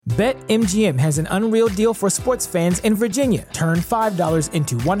BetMGM has an unreal deal for sports fans in Virginia. Turn $5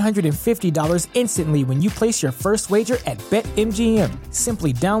 into $150 instantly when you place your first wager at BetMGM.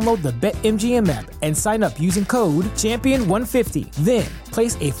 Simply download the BetMGM app and sign up using code Champion150. Then,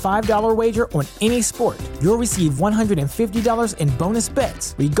 place a $5 wager on any sport. You'll receive $150 in bonus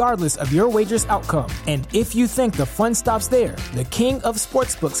bets, regardless of your wager's outcome. And if you think the fun stops there, the King of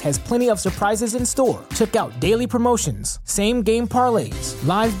Sportsbooks has plenty of surprises in store. Check out daily promotions, same-game parlays,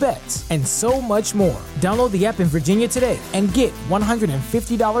 live bets, and so much more. Download the app in Virginia today and get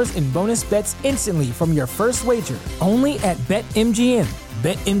 $150 in bonus bets instantly from your first wager. Only at BetMGM.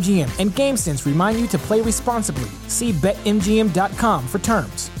 BetMGM and GameSense remind you to play responsibly. See BetMGM.com for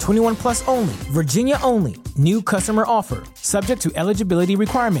terms. 21 plus only. Virginia only. New customer offer. Subject to eligibility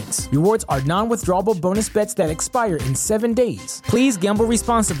requirements. Rewards are non-withdrawable bonus bets that expire in 7 days. Please gamble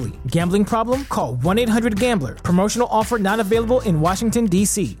responsibly. Gambling problem? Call 1-800-GAMBLER. Promotional offer not available in Washington,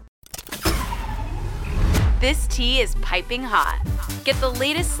 D.C. This tea is piping hot. Get the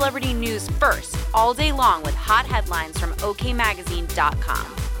latest celebrity news first all day long with hot headlines from okmagazine.com.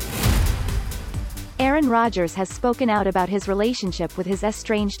 Aaron Rodgers has spoken out about his relationship with his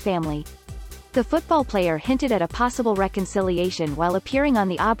estranged family. The football player hinted at a possible reconciliation while appearing on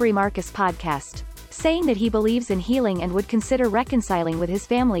the Aubrey Marcus podcast, saying that he believes in healing and would consider reconciling with his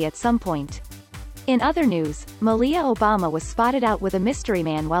family at some point. In other news, Malia Obama was spotted out with a mystery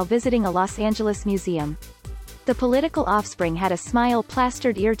man while visiting a Los Angeles museum. The political offspring had a smile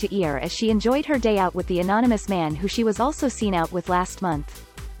plastered ear to ear as she enjoyed her day out with the anonymous man who she was also seen out with last month.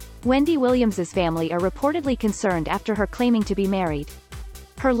 Wendy Williams's family are reportedly concerned after her claiming to be married.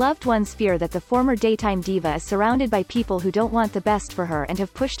 Her loved ones fear that the former daytime diva is surrounded by people who don't want the best for her and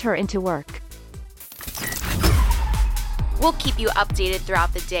have pushed her into work. We'll keep you updated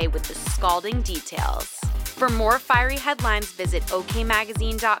throughout the day with the scalding details. For more fiery headlines, visit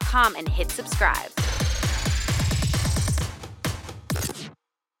okmagazine.com and hit subscribe.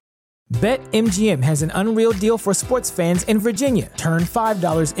 BetMGM has an unreal deal for sports fans in Virginia. Turn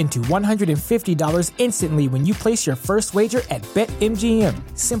 $5 into $150 instantly when you place your first wager at BetMGM.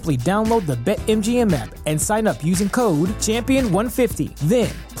 Simply download the BetMGM app and sign up using code Champion150. Then,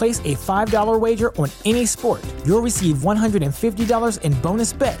 place a $5 wager on any sport. You'll receive $150 in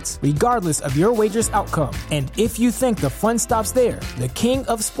bonus bets, regardless of your wager's outcome. And if you think the fun stops there, the King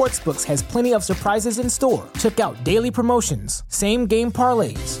of Sportsbooks has plenty of surprises in store. Check out daily promotions, same-game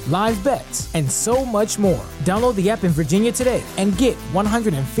parlays, live bets, and so much more. Download the app in Virginia today and get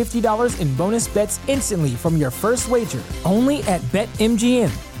 $150 in bonus bets instantly from your first wager. Only at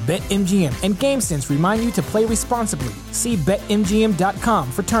BetMGM. BetMGM and GameSense remind you to play responsibly. See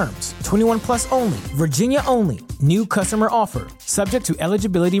BetMGM.com for terms. 21 plus only. Virginia only. New customer offer. Subject to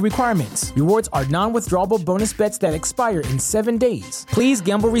eligibility requirements. Rewards are non-withdrawable bonus bets that expire in 7 days. Please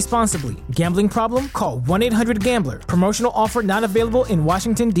gamble responsibly. Gambling problem? Call 1-800-GAMBLER. Promotional offer not available in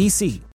Washington, D.C.